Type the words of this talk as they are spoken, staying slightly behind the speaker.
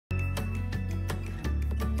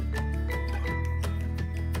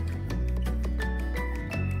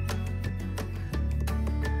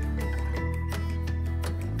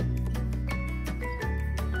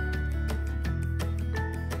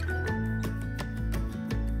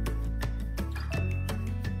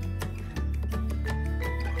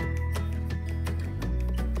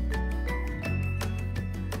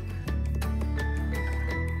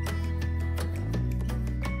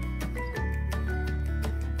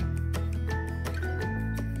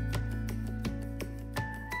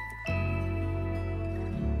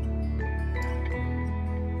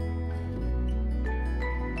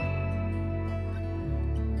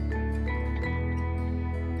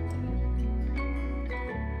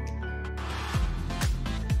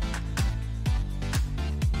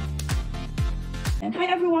And hi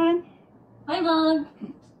everyone! Hi vlog!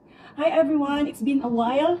 Hi everyone! It's been a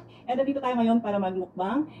while. And nandito tayo ngayon para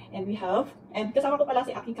magmukbang. And kasama ko pala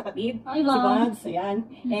si aking kapatid. Hi Si vlog! Bugs, ayan.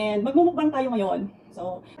 And magmumukbang tayo ngayon.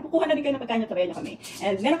 So, kukuha na din kayo ng pagkain at tabayan kami.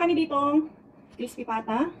 And meron kami ditong crispy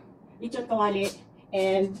pata, lechon kawali,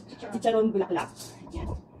 and chicharon bulaklak. Ayan.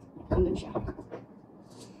 Nandun siya.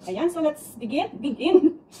 Ayan, so let's begin.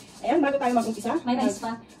 Ayan, bago tayo mag-umpisa. May rice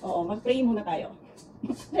pa. Oo, mag-pray muna tayo.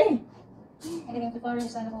 And again, to Father,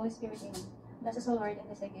 Son, and Holy Spirit, Amen. Bless us, O Lord, in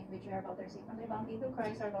this gift which we are about to receive from thy bounty through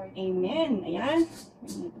Christ our Lord. Amen. Ayan.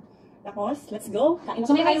 Tapos, let's go. Kain na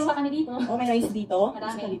So may tayo. rice pa kami dito. Oh, may rice dito.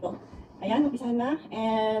 Marami. Dito. Ayan, umpisahan na.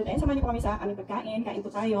 And, ayan, samahan niyo po kami sa aming pagkain. Kain po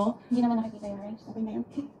tayo. Hindi naman nakikita yung rice. Okay na yun.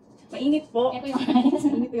 Mainit po. Ito yung rice.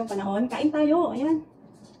 Mainit po yung panahon. Kain tayo. Ayan.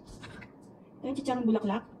 Ito yung chicharong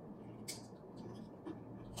bulaklak.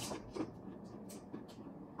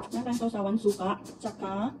 Ayan, tayo sausawan, suka.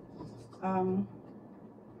 Tsaka, ang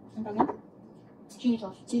tawag yan? Chili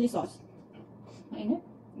sauce. Chili sauce. Mainit.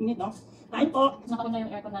 Init, no? Kain po. Nakapun na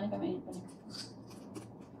yung aircon namin pero mainit pa rin.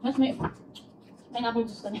 Mas may pineapple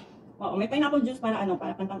juice kami. Oo, may pineapple juice para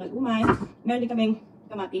para pantanggal umay. Meron din kaming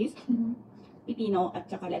kamatis, pipino, at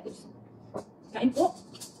saka lettuce. Kain po.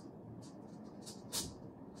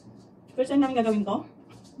 First time namin gagawin to.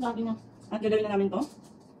 Lagi na. At gagawin na namin to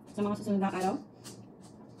sa mga susunod na araw.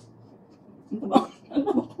 Ano ba? Ano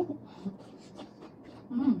ba?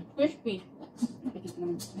 Crispy. Nakikita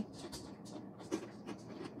naman.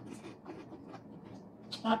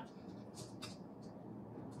 At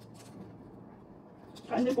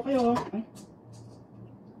Kain din po kayo. Ay.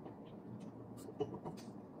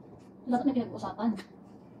 dapat may pinag-uusapan.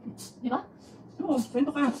 Di ba? Oo,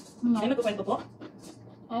 kwento ka. Ay, magkukwento po.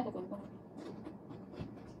 Ay, kukunto.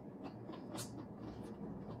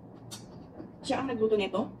 Siya ang nagluto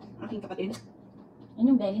nito, aking kapatid.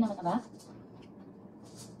 Yan yung belly na mataba.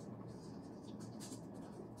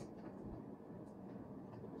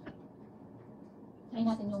 Try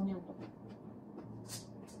natin yung nilto.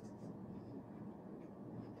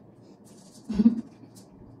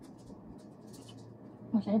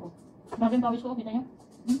 Masaya po. Bakit yung pawis ko? Kita nyo?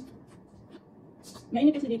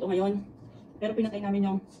 Mainit kasi dito ngayon. Pero pinatay namin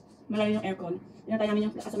yung malalim yung aircon. Pinatay namin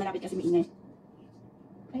yung sa malapit kasi maingay.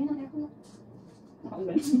 Ayun ang aircon.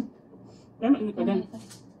 Nakaulan. Pero mainit pa dyan.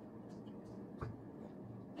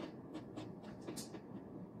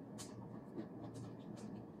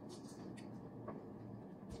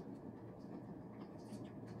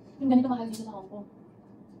 Yung ganito mahal dito sa Hong Kong.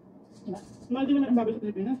 Diba? Mahal din naman ang baboy sa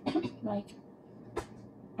Pilipinas. Right.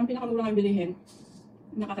 Ang pinakamura ngayong bilihin,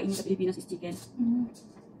 nakakainin sa Pilipinas is chicken.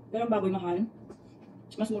 Pero ang baboy mahal.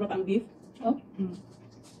 Mas mura pa ang beef. Oh?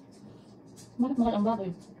 Bakit mahal ang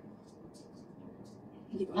baboy?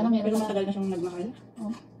 Hindi ko Ano, alam. meron Pero na- matagal na siyang nagmahal.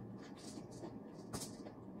 Oh.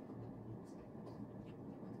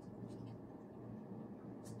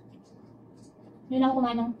 Hindi na ako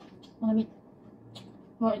kumain ng mga meat.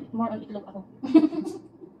 More on itlog ako.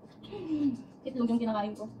 Itlog yung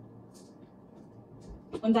kinakain ko.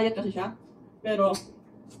 On diet kasi siya. Pero,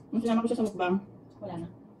 nung sinama ko siya sa mukbang, Wala na.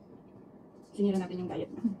 sinira natin yung diet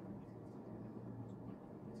niya.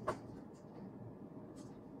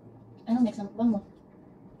 Anong next na mukbang mo?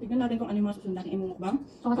 Tignan natin kung ano yung mga susunod natin imumukbang.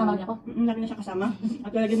 So kasama niya ako? Lagi na siya kasama.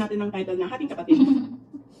 At lalagyan natin ng title na Hating Kapatid.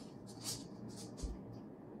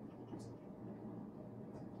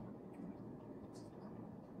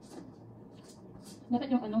 Dapat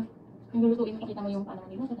yung yung lulutuin mo, pakita mo yung paano mo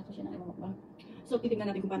nilo. So tapos yun ang imong mukbang. So,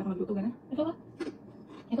 titignan natin kung paano ka magluto. Gana? Ikaw ba?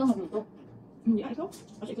 Ikaw magluto. Hindi, ikaw.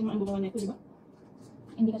 Kasi ikaw naman ang gumawa nito, di ba?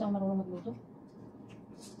 Hindi kasi ako marunong magluto.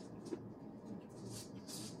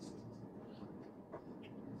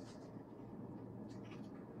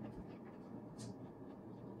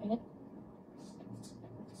 Init.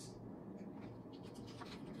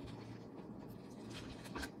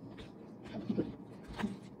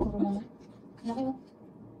 Puro naman. Laki mo.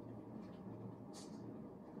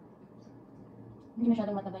 Hindi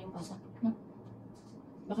masyadong mataba yung pasa. No?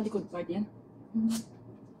 Baka likod part yan.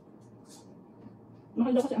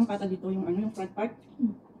 Mahal daw kasi ang pata dito, yung yung front part.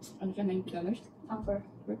 Ano siya, $90 Anchor.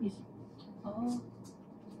 per piece. Oo.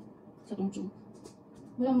 Sa tungchong.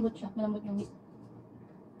 Malambot siya. Malambot yung meat.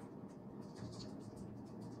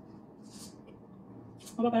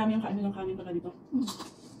 Mapaparami ang kain ng kanin pala dito.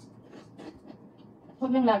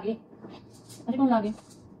 Huwag lang lagi. Kasi kung lagi,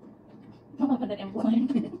 mapapadali ang buhay.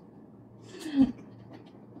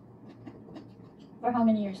 For how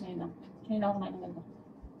many years na yun lang? Hindi na ako kumain ng ganito.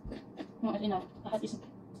 Yung as in, lahat is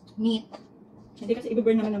meat. Hindi kasi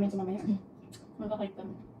i-burn naman namin ito mamaya. Magkakait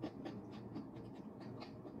kami.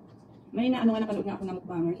 May naano nga napanood nga ako na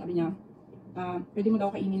mukbanger. Sabi niya, pwede mo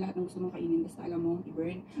daw kainin lahat ng gusto mong kainin, basta alam mo,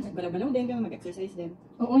 i-burn. Balaw-balaw din, kaya mag-exercise din.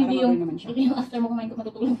 Oo, hindi Para yung, ma-burn naman siya. hindi yung after mo kumain ko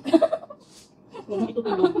matutulog ka. Huwag mo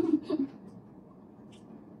itutulog.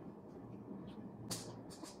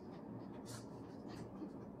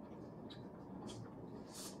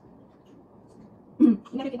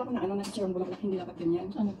 Nakikita ko na na chicharon bulaklak, hindi dapat ganyan.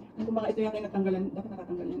 Ano? Kumbaga ito yata yung natanggalan, dapat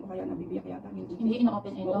natatanggalan o kaya nabibiyak yata. Hindi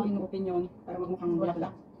ino-open ito. Oo, ino-open yun para magmukhang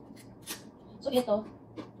bulaklak. So ito,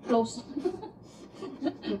 close.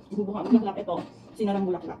 Bubuka ang bulaklak ito, sinarang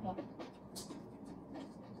bulaklak.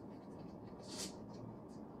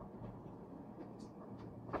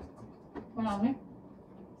 Marami.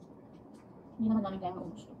 Hindi naman namin kaya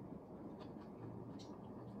maubos to.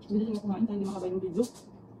 Bilisin mo kumain, hindi makabay yung video.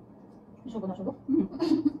 Subo na subo.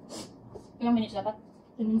 Ilang minutes dapat?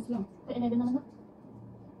 10 minutes lang. 11 naman na.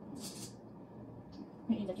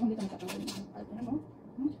 May ilat Hindi ka natatanggalin. Ano mo?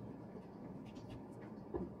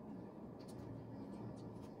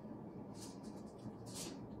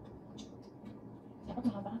 Dapat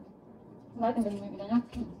mahaba. Bakit ang galing mo yung ilan niya?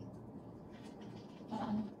 Para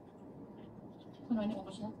ano? Ano yung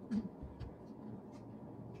ubos na?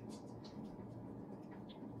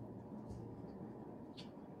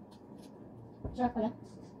 Sarap pala.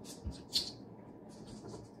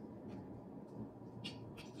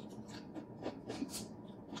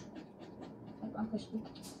 Ay, ang crispy.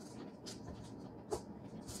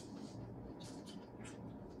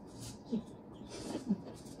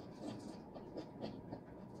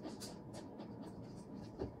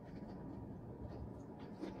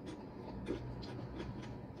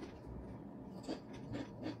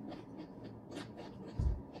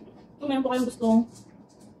 Kung meron po kayong gustong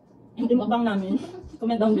hindi mukbang namin,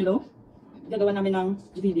 comment down below. Gagawa namin ng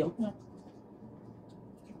video.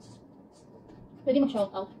 Pwede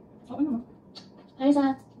mag-shoutout. Oo naman. Hi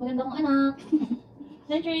sa maganda kong anak.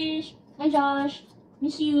 Hi Trish. Hi Josh.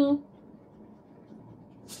 Miss you.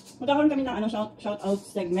 Magkakaroon kami ng shout-out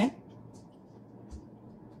segment.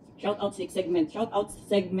 Shout-out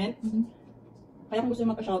segment. Kaya kung gusto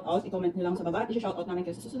nyo magpa-shoutout, i-comment nyo lang sa baba. I-shoutout namin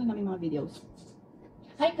kayo sa susunod namin mga videos.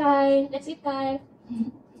 Hi Kai. Let's eat Kai.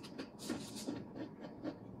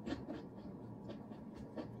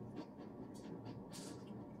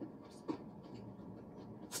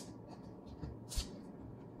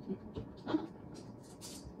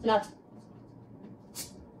 Love.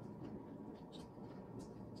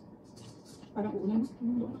 Parang uulan.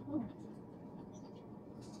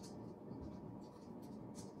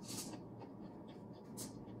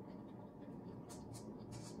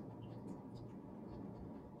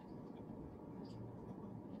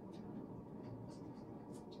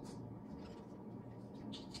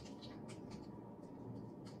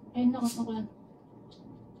 Ayun na, ako lang.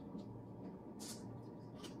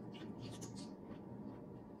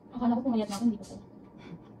 Akala ko pumayat na ako, hindi pa pala.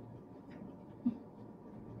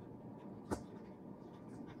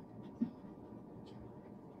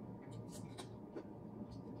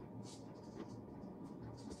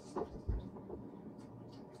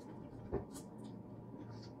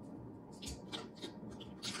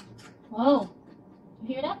 Wow!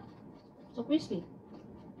 You hear that? So crispy.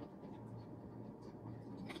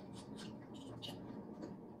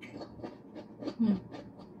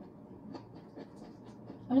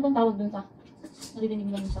 Ano bang tawag dun sa naririnig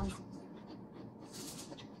mo yung sound?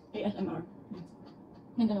 ASMR.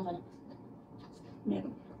 May ganun ka na.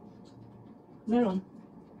 Meron. Meron.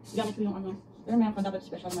 Gamit ko yung ano. Pero meron ka dapat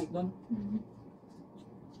special mic doon.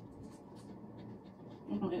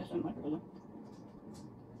 Yung pang ASMR ko lang.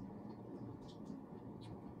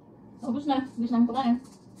 Ubus na. Ubus na kumain.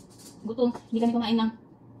 Gutom. Hindi kami kumain ng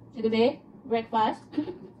sa gabi. Breakfast.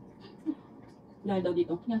 Dahil daw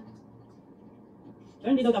dito. Yeah.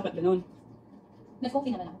 Pero hindi daw dapat ganun. Nag-coffee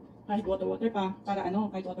naman ako. Kahit water pa. Para ano,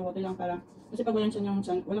 kahit water lang para. Kasi pag walang tiyan,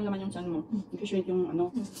 walang laman yung tiyan mo. Nag-shrink yung ano.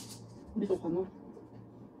 Dito ka mo.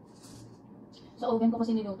 Sa oven ko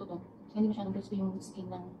kasi niluto to. Kaya hindi masyadong crispy yung skin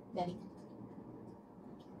ng belly.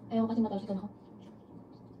 Ayaw kasi matalsikan ako.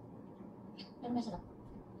 Pero may sarap.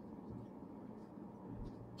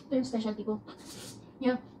 Ito yung specialty ko.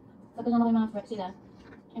 Yeah. Pagkasama ko yung mga prep sila,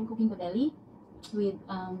 I'm cooking belly with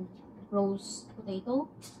roast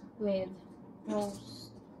potato, with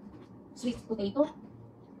roast sweet potato,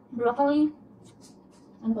 broccoli,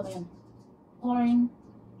 ano ba yan? Corn,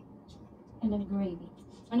 and then gravy.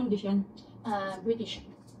 Anong dish yan? British.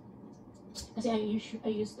 Kasi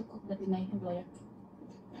I used to cook that with my employer.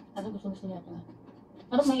 Ano gusto niya ito na.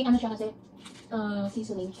 Tapos may ano siya kasi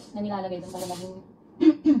seasoning na nilalagay doon para maging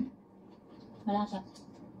malasa.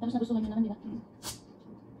 Tapos nagustuhan nyo naman, di ba?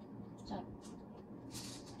 Sarap.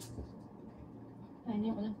 Ay, hindi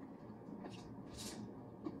yung ulan.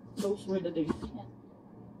 Those were the days. Yeah.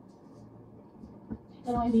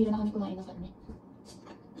 Pero ngayon, bihira na kami kumain ng karne.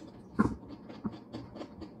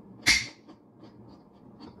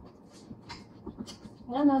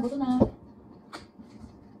 Wala na, buto na.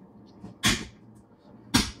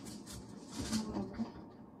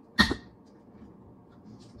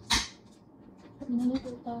 Naluto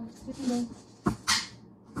ito. Ito lang.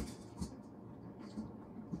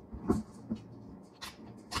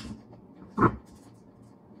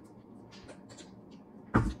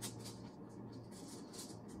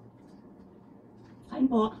 Kain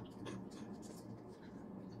po.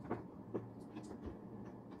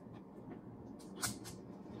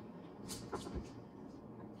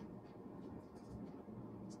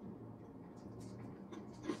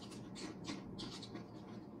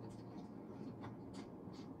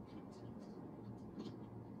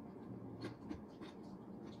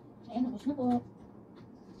 Ayan, tapos na po.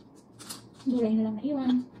 Gulay na lang na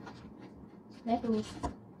iwan. Lettuce.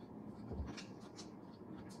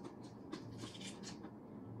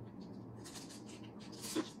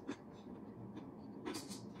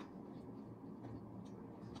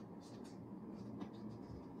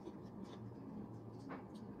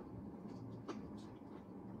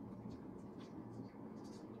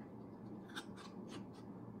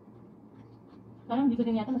 Parang dito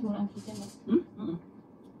din yata mas mura ang chicken.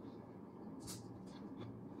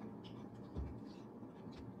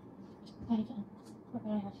 Kahit saan.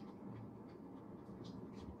 Paparehas.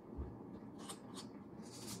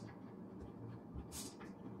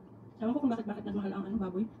 Ewan ko kung bakit nagmahal ang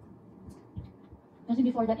baboy. Kasi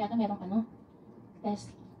before that yata merong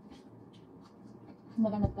test.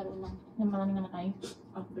 Kumbaga nagkaroon ng maraming namatay.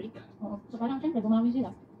 Outbreak. Oo. So parang siyempre bumawi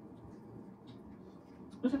sila.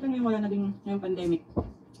 Kasi ngayon wala na din ngayong pandemic.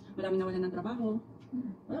 Marami na wala ng trabaho.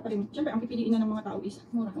 Wala pa rin. Siyempre, ang pipiliin na ng mga tao is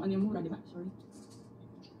mura. Kung ano yung mura, di ba? Sorry.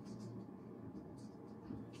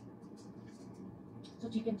 So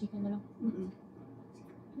chicken na lang.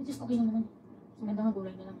 Which is okay lang naman. Maganda nga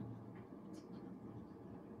gulay na lang.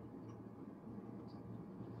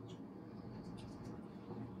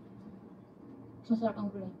 Masarap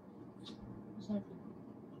ang gulay. Masarap yun.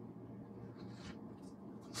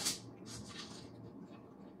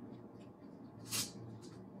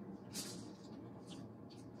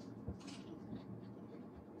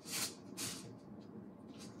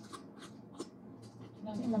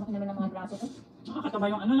 Ang lamaki naman ng mga braso ko.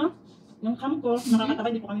 Nakakataba yung ano, no? Yung cam ko, nakakataba,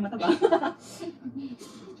 hindi po kami mataba.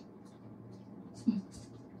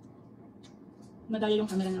 Madaya yung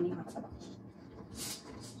camera namin nakakataba.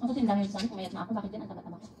 Ang kasi ang dami yung saan, kumayat na ako, bakit yan ang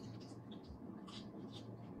taba-taba ko?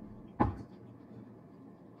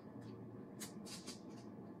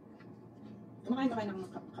 Kumakain ba kayo ng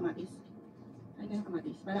kamatis? Kain kayo ng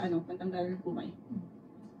kamatis. Para ano, pantanggal umay.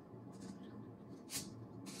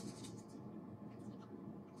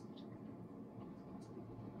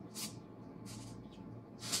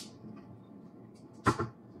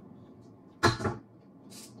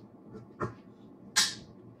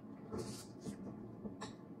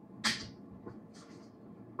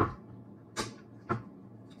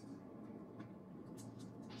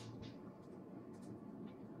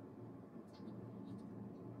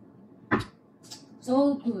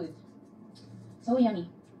 So good. So yummy.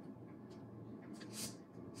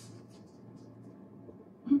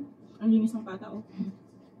 Ang linis ng pata, oh.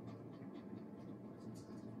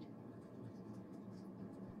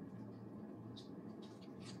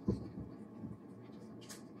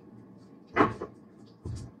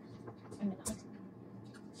 Ang malaki.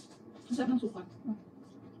 Ang sarap ng suka.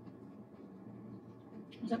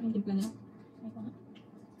 Ang sarap ng timpla nila. Ay ko nga.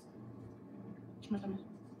 Matamas.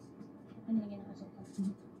 Ano lagyan ng asukal?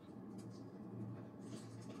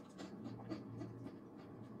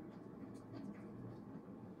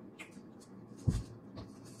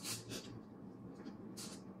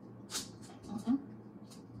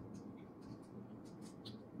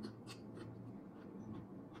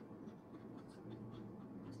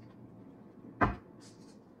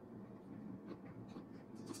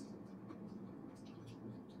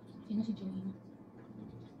 Sino si Jelena?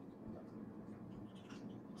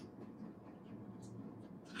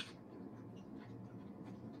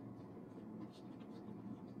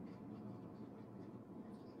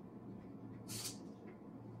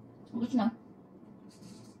 Ubus na.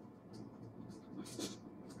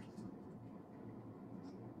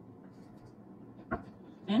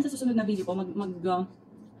 Ayan, sa susunod na video po,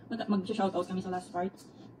 mag-shoutout kami sa last part.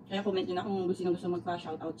 Kaya comment nyo na kung gusto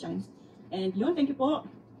magpa-shoutout dyan. And yun, thank you po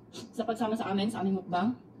sa pagsama sa amin, sa aming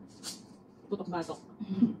mukbang. Putok-batok.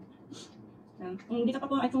 Kung hindi ka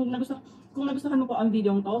pa po, ay kung nagustuhan mo po ang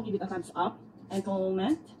video to, give it a thumbs up and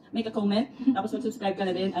comment. make a comment, tapos mag-subscribe ka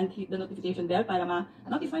na din and hit the notification bell para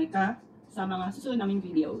ma-notify ka sa mga susunod naming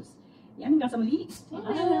videos. Yan, hanggang sa muli.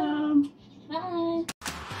 Bye!